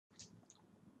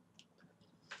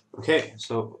Okay,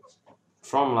 so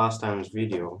from last time's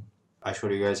video, I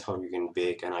showed you guys how you can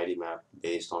bake an ID map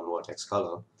based on vertex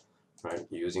color, right?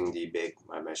 Using the bake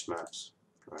my mesh maps,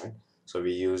 right? So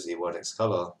we used the vertex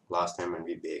color last time when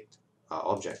we baked our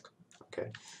object.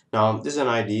 Okay. Now this is an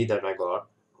ID that I got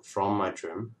from my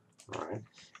trim, right?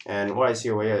 And what I see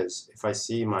over here is if I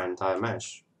see my entire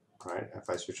mesh, right? If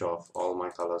I switch off all my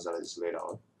colors that I just laid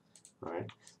out, right?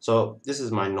 So this is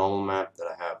my normal map that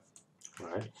I have.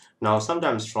 Right. Now,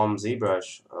 sometimes from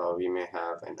ZBrush, we may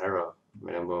have an error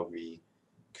whenever we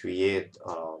create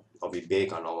or we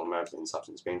bake a normal map in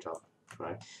Substance Painter,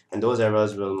 right? And those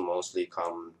errors will mostly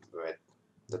come with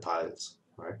the tiles,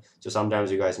 right? So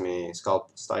sometimes you guys may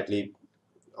sculpt slightly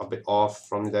a bit off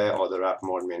from there, or the wrap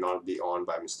mode may not be on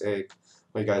by mistake,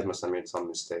 or you guys must have made some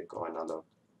mistake or another,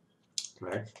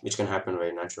 right? Which can happen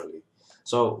very naturally.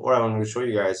 So what I want to show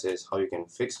you guys is how you can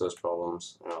fix those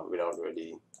problems without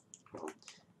really um,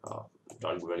 uh,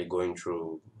 not really going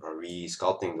through or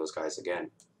re-sculpting those guys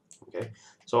again. Okay,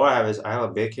 so what I have is I have a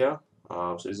bake here.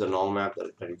 So this is a normal map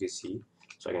that you can see.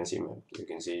 So I can see you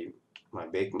can see my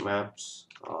bake maps.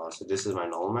 So this is my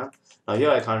normal map. Now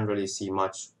here I can't really see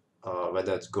much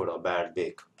whether it's good or bad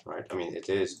bake, right? I mean it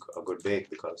is a good bake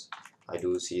because I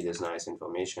do see this nice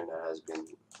information that has been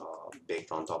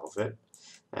baked on top of it.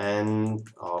 And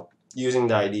using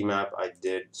the ID map, I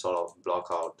did sort of block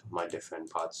out my different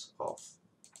parts of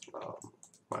um,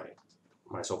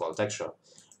 my so-called texture,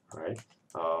 right?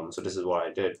 So this is what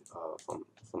I did from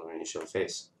the initial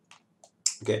phase.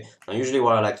 Okay, now usually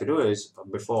what I like to do is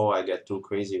before I get too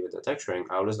crazy with the texturing,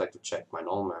 I always like to check my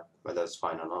normal map whether it's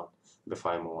fine or not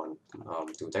before I move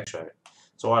on to texture it.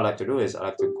 So what I like to do is I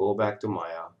like to go back to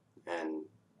Maya and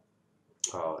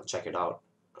check it out.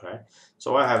 Right.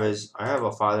 So what I have is I have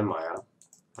a file in Maya.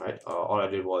 Right. All I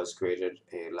did was created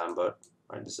a Lambert.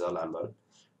 Right. This is a Lambert.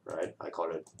 Right. I call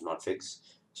it not fix.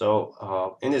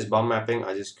 So in this bump mapping,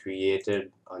 I just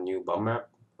created a new bump map.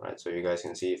 Right. So you guys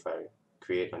can see if I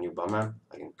create a new bump map,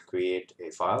 I can create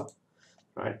a file.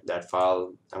 Right. That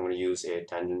file I'm going to use a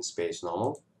tangent space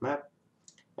normal map,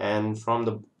 and from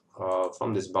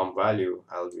this bump value,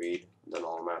 I'll read the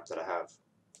normal map that I have.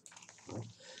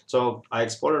 So I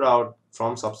exported out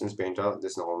from Substance Painter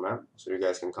this normal map. So you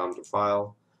guys can come to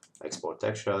File, Export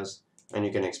Textures, and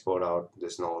you can export out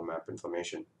this normal map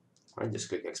information. Right, just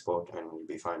click Export and you'll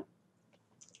be fine.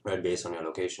 Right, based on your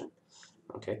location.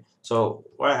 Okay. So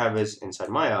what I have is inside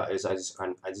Maya is I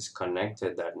just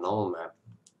connected that normal map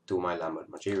to my Lambert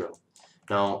material.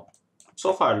 Now,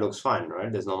 so far it looks fine,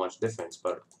 right? There's not much difference.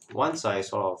 But once I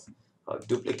sort of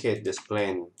duplicate this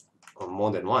plane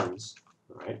more than once,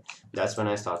 right? That's when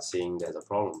I start seeing there's a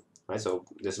problem, right? So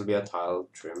this will be a tile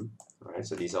trim, right?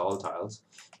 So these are all tiles,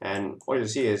 and what you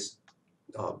see is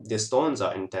the stones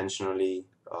are intentionally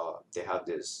they have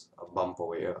this bump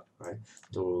over here, right?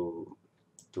 To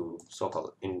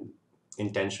so-called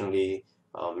intentionally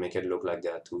make it look like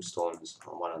there are two stones,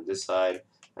 one on this side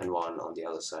and one on the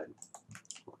other side.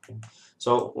 Okay.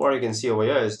 So what you can see over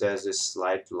here is there's this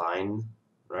slight line,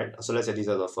 right? So let's say these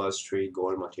are the first three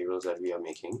gold materials that we are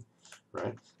making,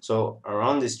 right? So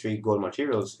around these three gold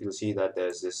materials, you'll see that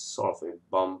there's this sort of a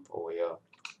bump over here,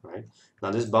 right?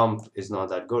 Now this bump is not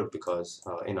that good because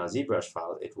in our ZBrush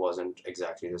file, it wasn't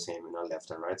exactly the same in our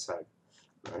left and right side,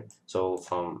 right? So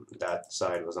from that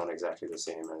side was not exactly the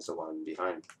same as the one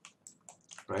behind,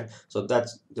 right? So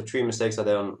that's the three mistakes are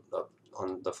there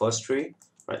on the first tree,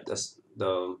 right?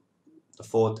 The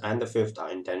fourth and the fifth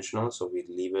are intentional, so we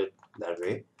leave it that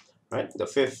way, right? The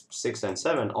fifth, sixth, and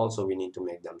seven also we need to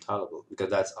make them tileable because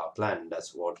that's our plan.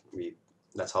 That's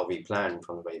how we plan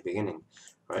from the very beginning,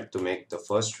 right? To make the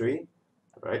first tree,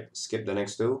 right? Skip the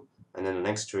next two, and then the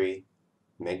next tree,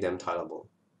 make them tileable,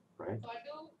 right?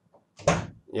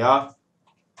 Yeah.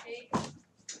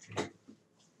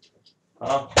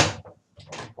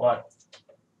 What?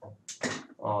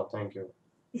 Oh, thank you.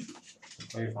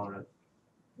 Where you found it?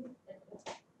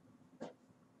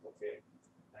 Okay.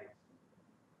 Thanks.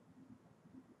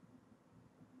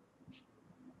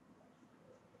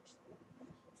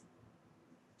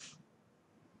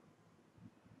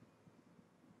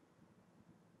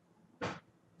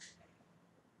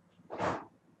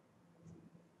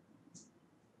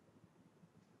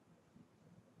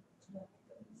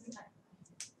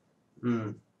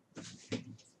 Hmm.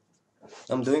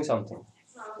 I'm doing something.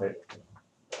 Wait.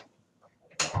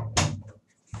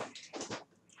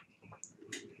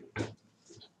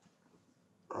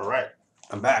 All right,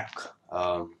 I'm back.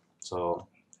 So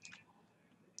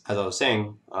as I was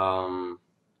saying, where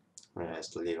did I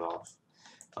still leave off?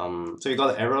 So we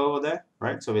got the error over there,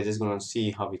 right? So we're just gonna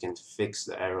see how we can fix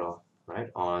the error, right,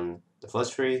 on the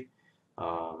first tree,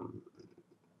 um,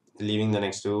 leaving the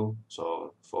next two,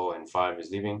 so 4 and 5 is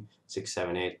leaving, 6,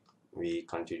 7, 8, we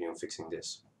continue fixing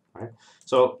this, right?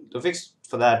 So the fix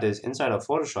for that is inside of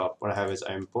Photoshop, what I have is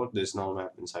I import this normal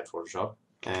map inside Photoshop,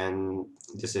 and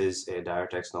this is a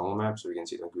DirectX normal map, so we can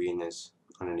see the green is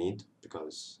underneath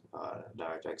because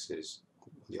DirectX is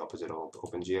the opposite of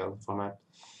OpenGL format.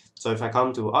 So if I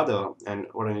come to other, and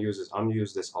what I'm going to use is I'm going to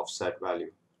use this offset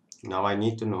value. Now I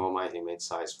need to know my image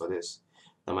size for this.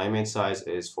 Now my image size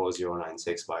is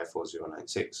 4096 by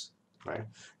 4096, right?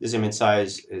 This image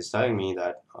size is telling me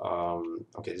that,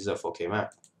 okay, this is a 4K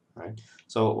map, right?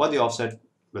 So what the offset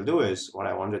will do is, what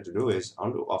I wanted to do is, I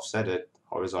want to offset it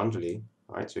horizontally,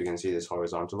 right? So you can see this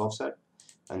horizontal offset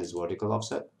and this vertical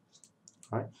offset,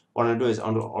 right? What I'm going to do is I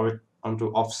want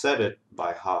to offset it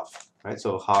by half, right?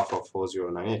 So half of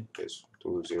 4098 is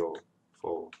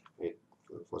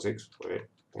 20484648.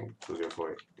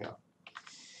 2048, yeah,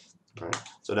 right.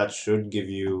 So that should give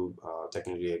you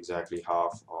technically exactly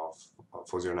half of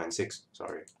 4096.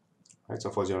 Sorry, right. So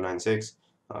 4096,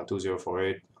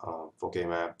 2048, 4K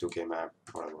map, 2K map,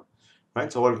 whatever. Right.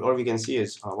 So what we can see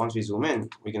is once we zoom in,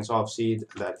 we can sort of see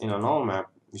that in a normal map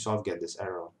we sort of get this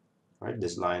arrow, right?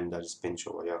 This line that is pinched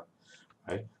over here,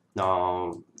 right?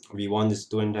 Now we want these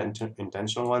two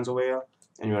intentional ones over here,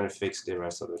 and we want to fix the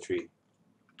rest of the tree.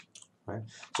 Right?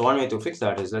 So one way to fix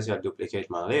that is, let's say I duplicate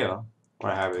my layer.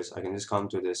 What I have is I can just come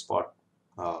to this spot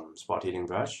heating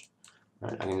brush.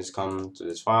 Right? I can just come to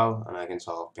this file and I can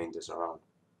sort of paint this around,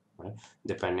 right?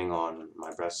 Depending on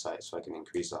my brush size. So I can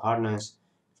increase the hardness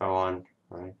if I want,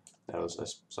 right? That'll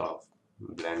just sort of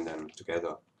blend them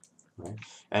together, right?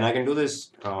 And I can do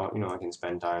this, I can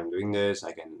spend time doing this.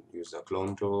 I can use the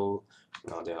clone tool.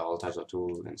 There are all types of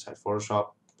tools inside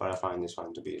Photoshop, but I find this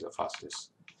one to be the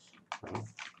fastest. Right?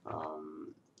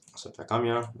 So if I come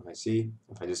here,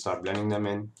 if I just start blending them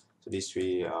in, so these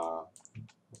three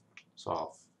sort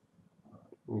of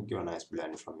give a nice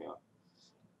blend from here,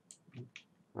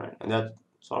 right? And that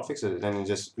sort of fixes it. Then you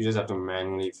just have to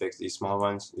manually fix these small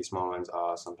ones. These small ones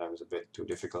are sometimes a bit too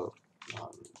difficult.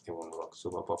 They won't work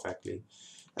super perfectly,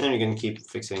 and then you can keep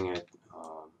fixing it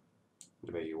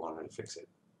the way you wanted to fix it,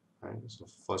 right? So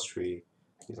first tree,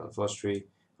 these are the first tree.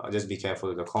 Just be careful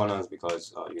with the corners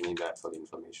because you need that for the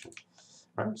information,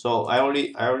 right? So I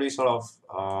already sort of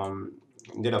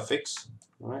did a fix,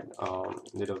 right?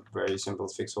 Did a very simple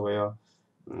fix over here,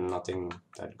 nothing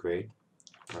that great,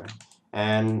 right?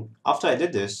 And after I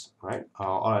did this, right,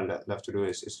 all I left to do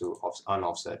is to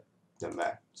unoffset them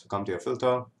back. So come to your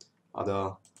filter,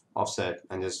 other, offset,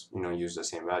 and just use the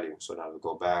same value. So now we'll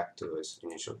go back to its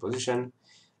initial position.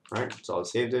 Right, so I'll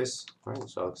save this, right,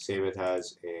 so I'll save it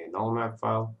as a normal map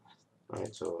file,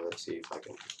 right, so let's see if I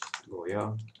can go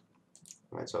here,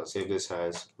 right, so I'll save this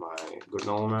as my good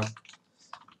normal map,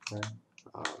 right,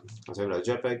 I'll save it as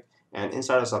JPEG, and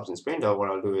inside of Substance Painter, what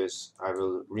I'll do is I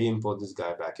will re-import this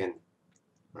guy back in,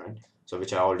 right, so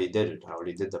which I already did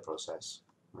the process,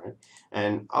 right,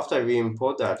 and after I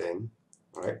re-import that in,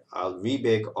 right, I'll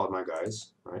rebake all my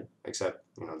guys, right, except,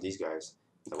 these guys,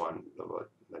 the one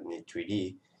that need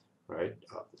 3D, right?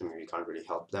 I mean, we can't really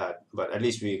help that, but at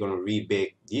least we're going to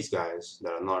rebake these guys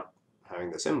that are not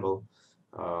having the symbol.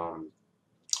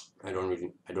 I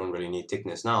don't really need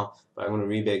thickness now, but I'm going to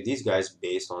rebake these guys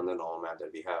based on the normal map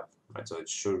that we have, right? So it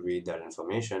should read that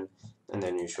information, and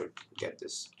then you should get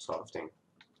this sort of thing,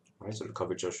 right? So the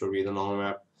curvature should read the normal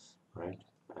map, right?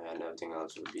 And everything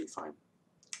else will be fine,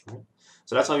 right?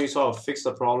 So that's how you sort of fix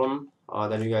the problem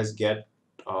that you guys get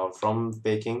from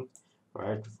baking,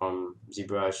 right? From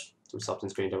ZBrush to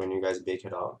Substance Painter when you guys bake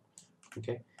it out,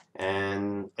 okay?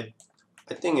 And I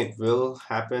think it will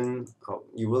happen.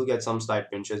 You will get some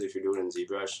slight pinches if you do it in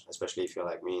ZBrush, especially if you're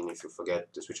like me and if you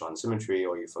forget to switch on symmetry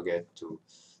or you forget to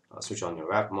switch on your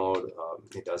wrap mode.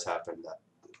 It does happen that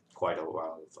quite a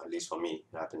while, at least for me,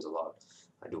 it happens a lot.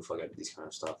 I do forget these kind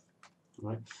of stuff,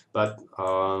 right? But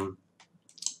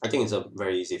I think it's a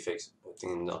very easy fix. I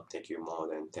think it'll not take you more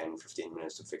than 10-15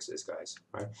 minutes to fix this, guys,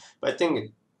 right? But I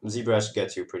think ZBrush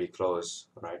gets you pretty close,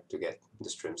 right, to get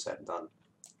this trim set done,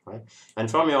 right?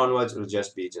 And from here onwards, it'll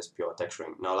just be pure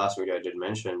texturing. Now, last video I did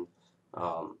mention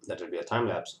that it'll be a time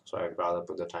lapse, so I'd rather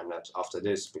put the time lapse after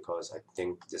this because I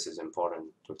think this is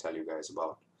important to tell you guys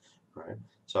about, right?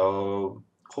 So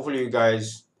hopefully you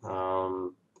guys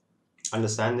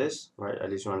understand this, right?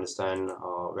 At least you understand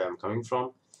where I'm coming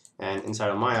from. And inside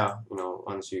of Maya,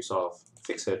 once you sort of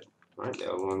fix it, right,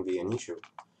 there won't be an issue,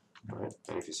 right?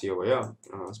 And if you see over here,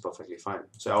 it's perfectly fine.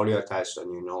 So I already attached a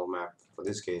new normal map for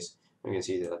this case. You can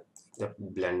see that they're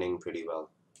blending pretty well,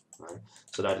 right?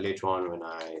 So that later on when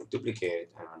I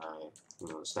duplicate and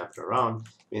when I snap it around,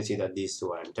 you can see that these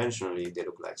two are intentionally, they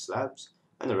look like slabs,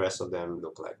 and the rest of them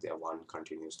look like they're one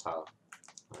continuous tile.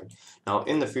 Right. Now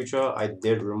in the future I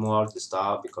did remove out the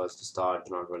star because the star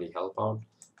did not really help out,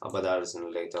 but that is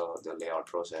in later the layout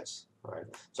process. Right.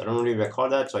 So I don't really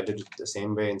record that, so I did it the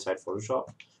same way inside Photoshop.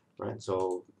 Right.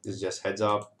 So this is just heads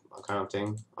up kind of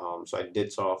thing. So I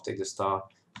did sort of take the star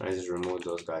and I just removed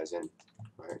those guys in.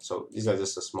 Right. So these are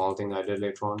just a small thing I did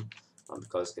later on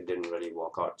because it didn't really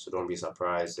work out. So don't be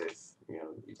surprised if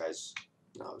you guys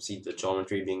see the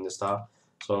geometry being the star.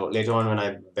 So later on when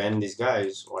I bend these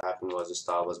guys, what happened was the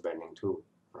star was bending too,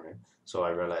 right? So I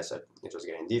realized that it was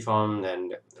getting deformed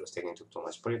and it was taking too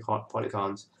much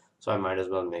polygons, so I might as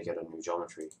well make it a new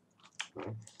geometry,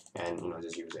 right? And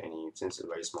just use any, since it's a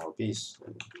very small piece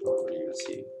and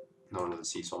no one will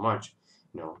see so much,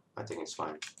 I think it's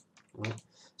fine. Right?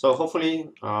 So hopefully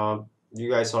you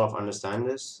guys sort of understand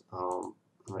this,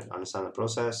 right? Understand the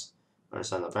process,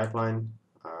 understand the pipeline,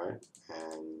 all right,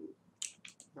 and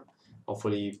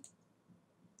hopefully,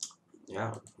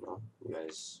 yeah, you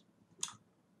guys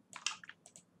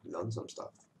learn some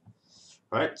stuff.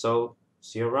 All right, so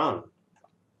see you around.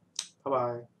 Bye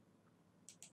bye.